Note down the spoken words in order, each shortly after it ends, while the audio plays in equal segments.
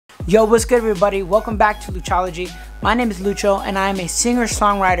Yo, what's good everybody? Welcome back to Luchology. My name is Lucho and I am a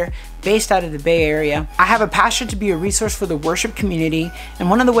singer-songwriter based out of the Bay Area. I have a passion to be a resource for the worship community,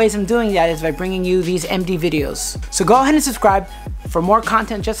 and one of the ways I'm doing that is by bringing you these MD videos. So go ahead and subscribe for more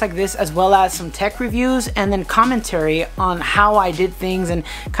content just like this, as well as some tech reviews and then commentary on how I did things and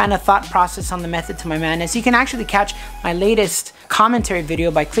kind of thought process on the method to my madness. You can actually catch my latest commentary video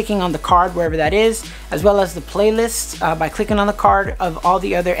by clicking on the card wherever that is, as well as the playlist by clicking on the card of all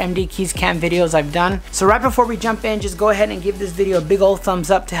the other MD Keys Cam videos I've done. So right before we jump in, just go ahead and give this video a big old thumbs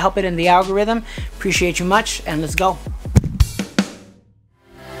up to help it in the algorithm. Appreciate you much, and let's go.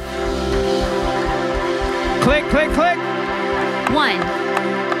 Click, click, click. 1,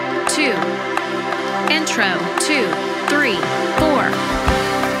 2, intro, 2, 3, 4.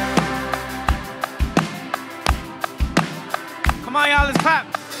 Come on, y'all, let's clap.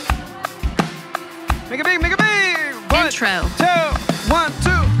 Make it big, make it big. 1, Intro. 2, 1, 2.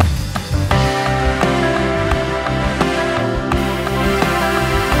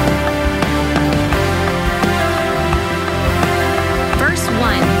 Verse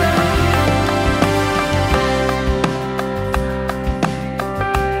 1.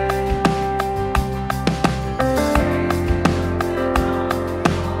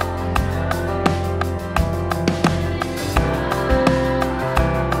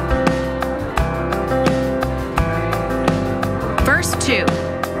 Verse 2.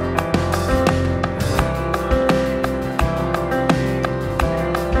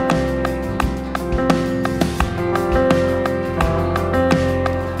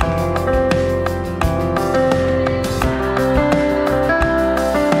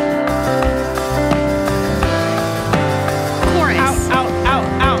 Chorus. Out, out,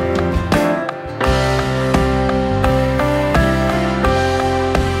 out.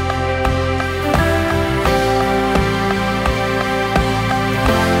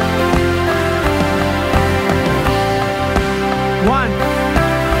 One.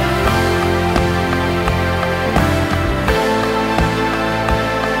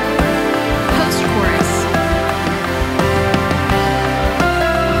 Post-chorus.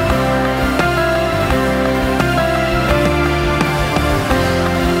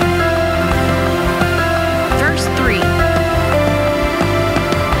 Verse 3.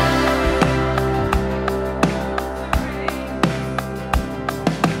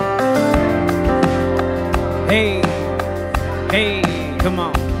 Hey, hey, come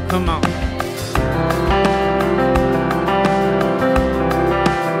on, come on.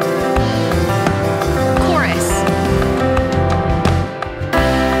 Chorus.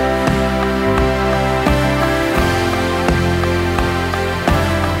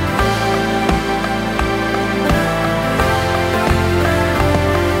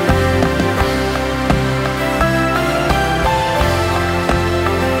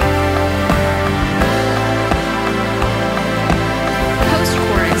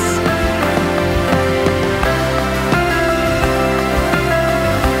 Post-chorus.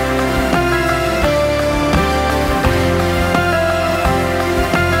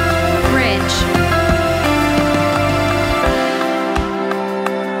 Bridge.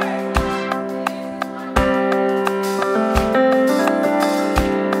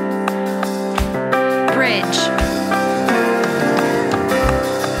 Bridge.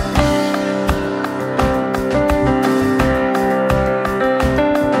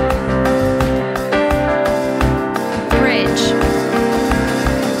 Bridge.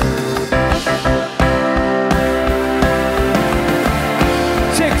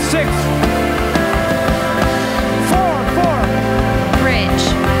 Six, six.